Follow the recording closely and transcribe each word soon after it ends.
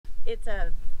It's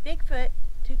a Bigfoot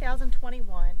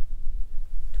 2021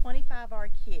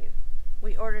 25RQ.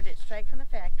 We ordered it straight from the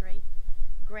factory.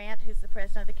 Grant, who's the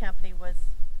president of the company, was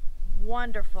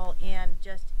wonderful in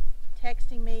just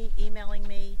texting me, emailing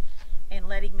me, and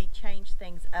letting me change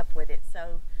things up with it.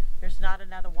 So there's not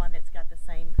another one that's got the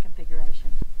same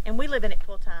configuration. And we live in it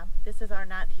full time. This is our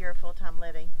 9th year of full-time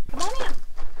living. Come on in.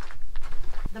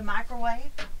 The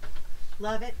microwave,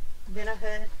 love it. Then a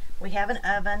hood. We have an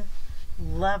oven.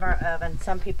 Love our oven.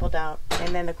 Some people don't.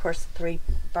 And then of course the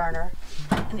 3-burner.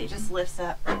 And it just lifts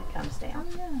up and comes down.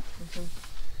 Oh yeah.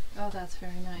 Oh, that's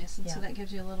very nice. And Yeah. so that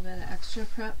gives you a little bit of extra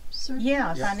prep service?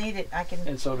 Yeah, if I need it, I can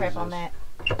prep on that.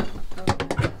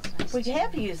 Nice We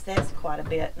have used this quite a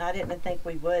bit, and I didn't think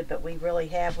we would, but we really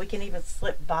have. We can even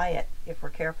slip by it if we're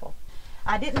careful.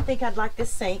 I didn't think I'd like this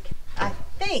sink. I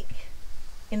think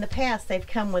in the past they've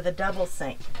come with a double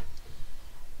sink,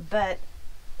 but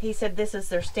he said this is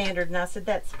their standard, and I said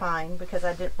that's fine because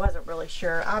I wasn't really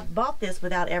sure. I bought this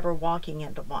without ever walking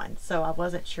into one, so I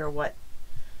wasn't sure what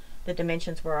the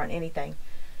dimensions were on anything.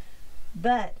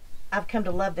 But I've come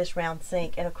to love this round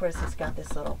sink, and of course it's got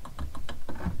this little.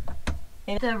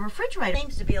 And the refrigerator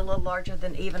seems to be a little larger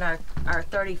than even our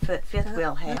 30-foot fifth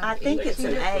wheel had. I think it's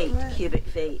an 8 cubic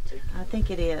feet. I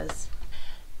think it is.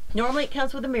 Normally it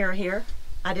comes with a mirror here.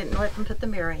 I didn't let them put the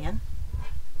mirror in.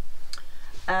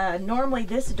 Normally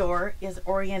this door is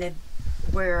oriented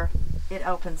where it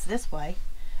opens this way.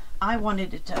 I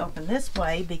wanted it to open this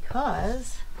way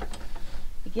because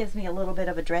it gives me a little bit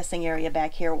of a dressing area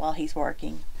back here while he's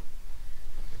working.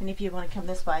 And if you want to come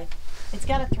this way, it's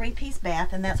got a 3-piece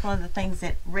bath, and that's one of the things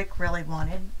that Rick really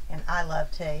wanted, and I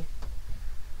love too.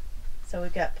 So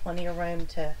we've got plenty of room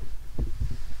to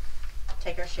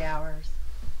take our showers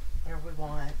wherever we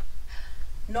want.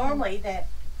 Normally that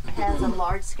has a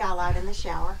large skylight in the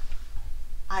shower.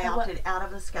 I opted out of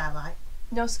the skylight.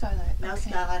 No skylight. No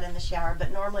skylight in the shower,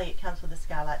 but normally it comes with a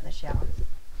skylight in the shower.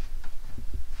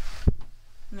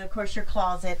 And of course your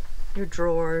closet, your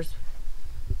drawers.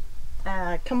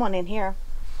 Come on in here.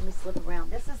 Let me slip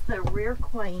around. This is the rear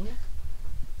queen.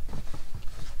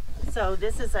 So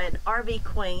this is an RV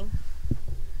queen,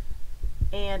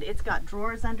 and it's got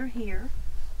drawers under here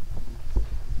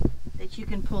that you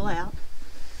can pull out.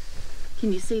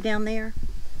 Can you see down there?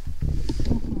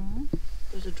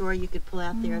 There's a drawer you could pull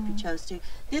out there if you chose to.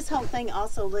 This whole thing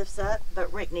also lifts up,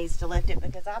 but Rick needs to lift it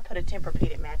because I put a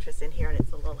Tempur-Pedic mattress in here and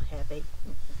it's a little heavy.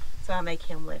 So I make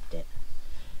him lift it.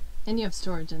 And you have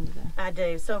storage under there. I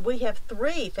do. So we have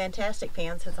 3 fantastic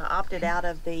fans since I opted out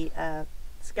of the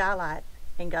skylight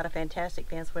and got a fantastic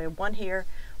fan. So we have 1 here,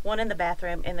 1 in the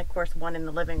bathroom, and of course 1 in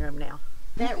the living room now.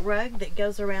 That rug that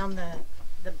goes around the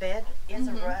bed is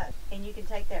a rug, and you can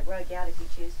take that rug out if you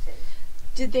choose to.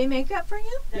 Did they make that for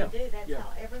you? They do. That's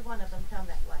how every one of them come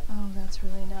that way. Oh, that's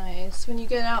really nice. When you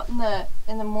get out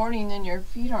in the morning, then your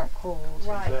feet aren't cold.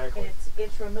 Right. Exactly.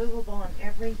 It's removable on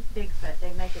every Bigfoot.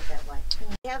 They make it that way.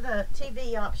 We have the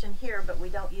TV option here, but we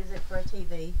don't use it for a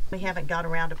TV. We haven't got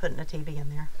around to putting a TV in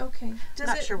there. Okay.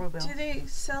 Not sure we will. Do they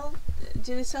sell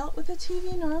it with a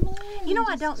TV normally? You know,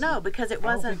 I don't know because it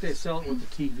wasn't. I don't think they sell it with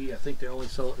the TV. I think they only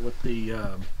sell it with the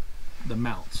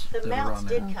mounts. The mounts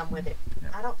did there. come with it. Yeah.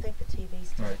 I don't think the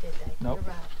TVs did, Right. did they? Nope.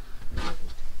 You're right.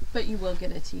 But you will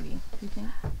get a TV, you think?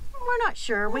 We're not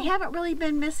sure. We haven't really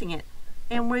been missing it.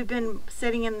 And we've been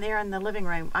sitting in there in the living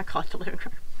room. I call it the living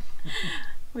room.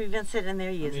 We've been sitting there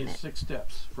using it. 6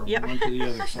 steps from Yep. one to the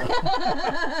other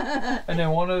side. And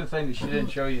then one other thing that she didn't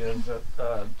show you is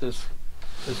that this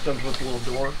comes with a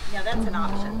little door. Yeah, that's an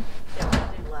option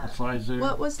that we do love. It slides there.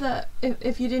 What was the,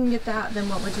 if you didn't get that, then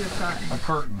what would you have gotten? A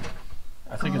curtain.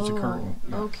 I think it's a curtain.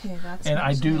 Yeah. Okay, that's And I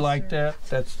much do nicer. like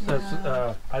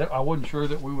that. I wasn't sure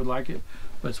that we would like it,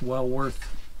 but it's well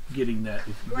worth getting that if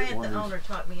you get Grant, one the of these. owner,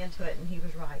 talked me into it, and he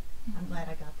was right. I'm glad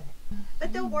I got that.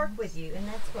 But they'll work with you, and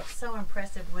that's what's so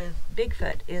impressive with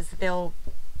Bigfoot is they'll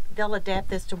adapt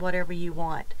this to whatever you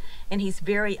want. And he's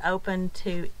very open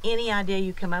to any idea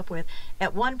you come up with.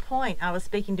 At one point, I was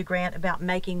speaking to Grant about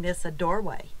making this a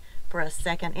doorway for a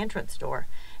second entrance door,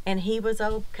 and he was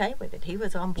okay with it. He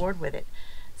was on board with it.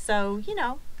 So, you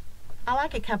know, I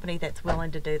like a company that's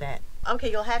willing to do that.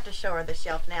 Okay, you'll have to show her the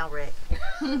shelf now, Rick.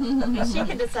 And she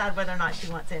can decide whether or not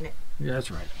she wants in it. Yeah,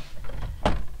 that's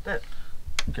right. But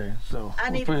Okay, so I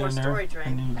we'll need put it more in there, storage room.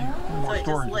 and then you get So more it just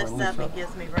storage lifts by up and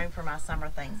gives me room for my summer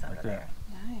things under like there.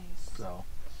 that. Nice. So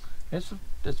it's a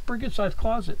pretty good sized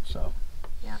closet. So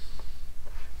Yeah.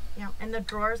 Yeah, and the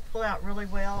drawers pull out really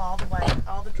well all the way.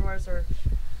 All the drawers are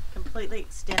completely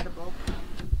extendable.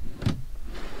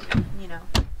 You know.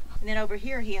 And then over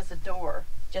here he has a door,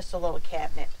 just a little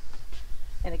cabinet.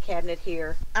 and a cabinet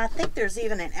here. I think there's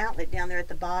even an outlet down there at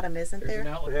the bottom, isn't There's there? an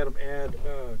outlet. Had them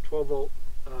add 12 volt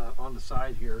on the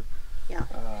side here. Yeah.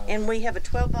 And we have a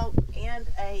 12 volt and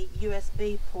a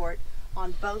USB port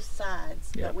on both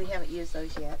sides, Yeah. but we haven't used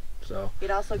those yet. So It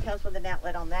also comes with an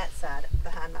outlet on that side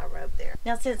behind my robe there.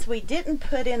 Now, since we didn't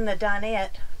put in the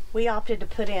dinette, we opted to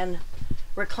put in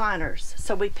recliners.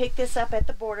 So we picked this up at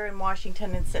the border in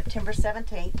Washington on September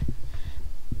 17th.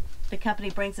 The company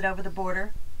brings it over the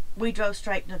border. We drove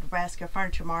straight to Nebraska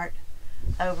Furniture Mart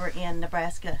over in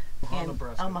Nebraska,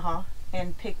 Omaha,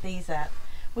 and picked these up.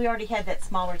 We already had that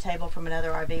smaller table from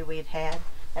another RV we had.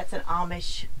 That's an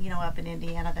Amish, you know, up in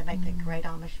Indiana. They make that great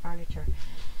Amish furniture.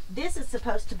 This is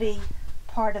supposed to be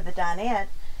part of the dinette,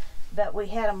 but we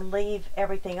had them leave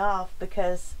everything off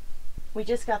because we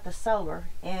just got the solar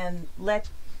and let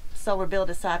Solar Bill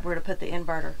decide where to put the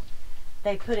inverter.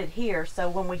 They put it here, so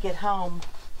when we get home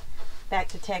back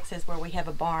to Texas where we have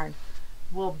a barn,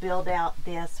 we'll build out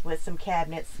this with some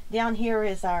cabinets. Down here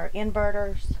is our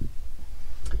inverters,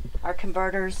 our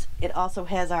converters. It also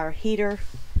has our heater.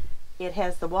 It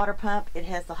has the water pump. It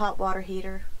has the hot water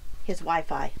heater. His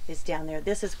Wi-Fi is down there.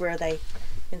 This is where they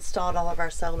installed all of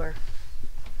our solar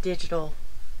digital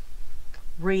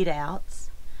readouts.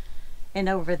 And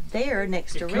over there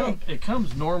next to Rick, it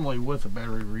comes normally with a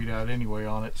battery readout anyway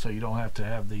on it, so you don't have to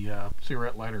have the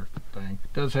cigarette lighter thing.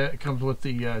 It comes with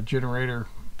the generator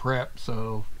prep,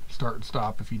 so start and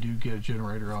stop if you do get a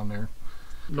generator on there.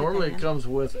 Normally it comes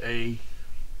with a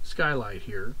skylight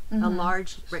here. a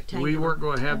large rectangle. We weren't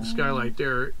going to have the skylight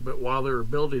there, but while they were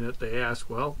building it, they asked,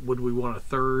 well, would we want a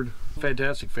third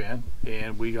Fantastic fan?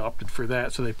 And we opted for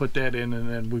that, so they put that in, and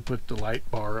then we put the light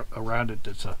bar around it.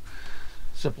 That's a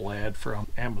simple ad from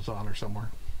Amazon or somewhere.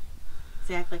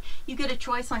 Exactly. You get a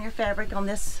choice on your fabric. On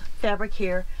this fabric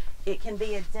here, it can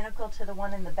be identical to the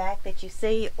one in the back that you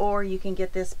see, or you can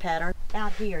get this pattern.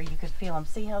 Out here you can feel them.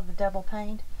 See how the double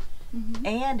paned?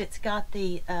 And it's got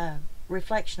the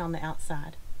reflection on the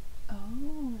outside,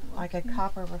 like a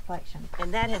copper reflection.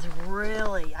 And that has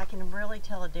really, I can really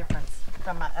tell a difference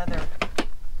from my other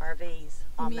RVs You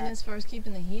on mean that. as far as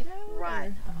keeping the heat out?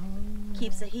 Right. Or?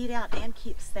 Keeps the heat out and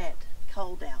keeps that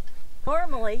cold out.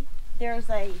 Normally there's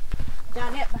a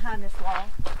dinette behind this wall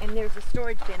and there's a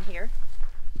storage bin here.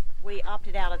 We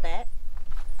opted out of that.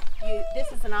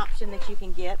 This is an option that you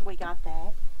can get. We got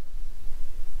that.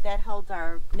 That holds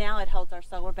now it holds our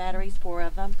solar batteries, 4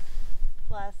 of them,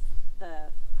 plus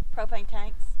the propane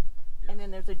tanks. And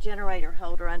then there's a generator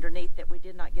holder underneath that we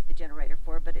did not get the generator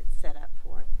for, but it's set up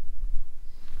for it.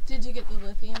 Did you get the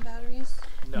lithium batteries?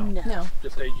 No, No.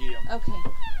 just AGM. Okay.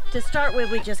 To start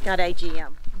with, we just got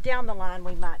AGM. Down the line,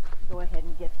 we might go ahead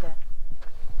and get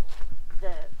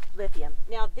the lithium.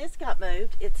 Now, this got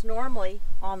moved. It's normally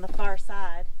on the far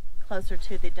side, closer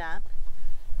to the dump,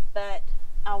 but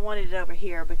I wanted it over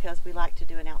here because we like to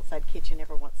do an outside kitchen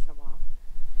every once in a while.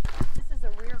 This is a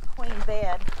rear queen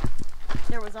bed.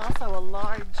 There was also a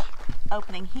large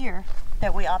opening here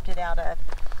that we opted out of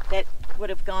that would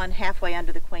have gone halfway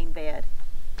under the queen bed.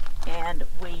 And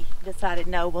we decided,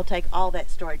 no, we'll take all that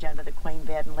storage under the queen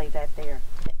bed and leave that there.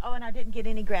 Oh, and I didn't get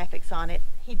any graphics on it.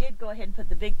 He did go ahead and put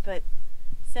the Bigfoot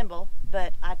symbol,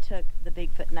 but I took the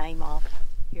Bigfoot name off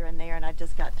here and there, and I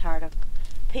just got tired of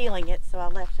peeling it, so I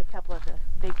left a couple of the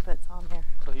Bigfoots on there.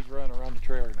 So he's running around the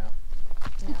trailer now.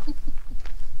 Yeah.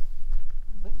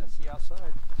 I think that's the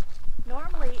outside.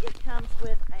 Normally it comes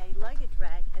with a luggage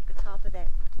rack at the top of that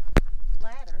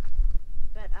ladder,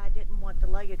 but I didn't want the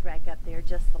luggage rack up there,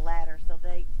 just the ladder, so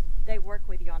they work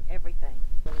with you on everything.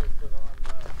 One we put on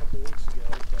a couple weeks ago,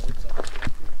 so it's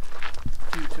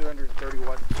a few 230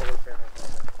 watt solar panels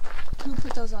on there. Who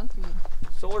put those on for you?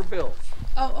 Solar Bills,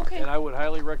 Oh, okay. and I would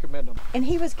highly recommend them. And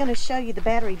he was going to show you the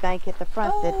battery bank at the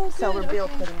front that Solar Bill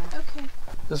put in. Okay.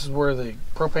 This is where the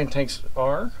propane tanks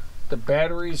are. The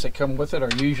batteries that come with it are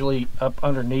usually up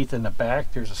underneath in the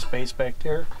back. There's a space back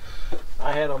there.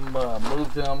 I had them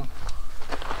move them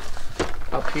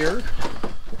up here.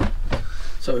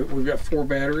 So we've got 4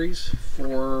 batteries,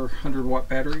 400 watt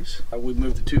batteries. We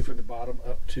moved the 2 from the bottom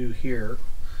up to here.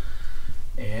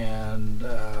 And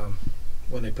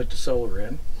when they put the solar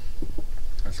in,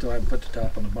 I still haven't put the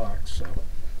top on the box. So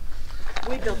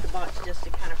We built the box just to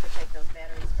kind of protect those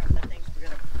batteries from the things we're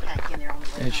going to pack in there on the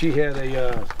way and home. she had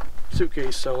a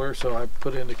suitcase solar, so I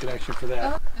put in the connection for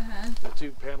that. The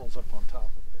 2 panels up on top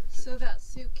of it. So that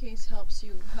suitcase helps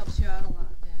you out a lot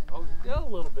then. Oh, yeah, a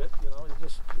little bit. You know,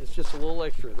 it's just a little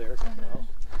extra there. You know?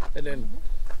 And then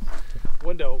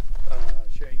window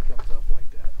shade comes up like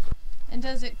that. And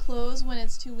does it close when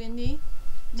it's too windy?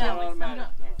 No, Not automatic.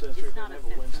 No, it's sensor not doesn't a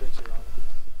have a wind sensor. sensor on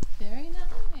it. Very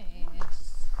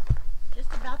nice.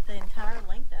 Just about the entire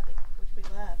length of it, which we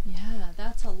love. Yeah,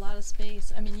 that's a lot of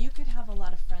space. I mean, you could have a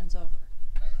lot of friends over.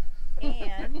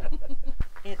 And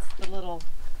it's the little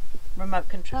remote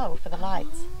control for the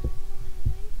lights.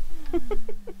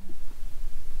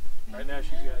 Right now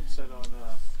she's got it set on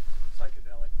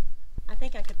psychedelic. I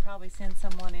think I could probably send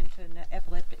someone into an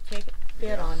epileptic fit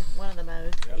Yeah. on one of the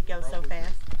modes. Yeah, It goes so probably.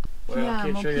 fast. Well, Yeah, I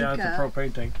can't show you out the Mopica.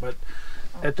 propane tank, but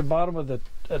at the bottom of the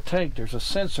tank, there's a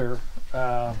sensor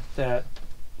that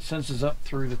senses up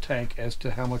through the tank as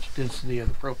to how much density of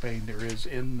the propane there is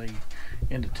in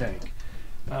the tank.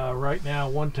 Right now,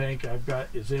 one tank I've got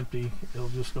is empty. It'll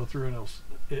just go through and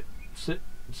it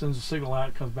sends a signal out.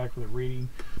 It comes back with a reading.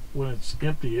 When it's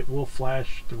empty, it will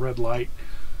flash the red light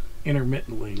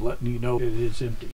intermittently, letting you know it is empty.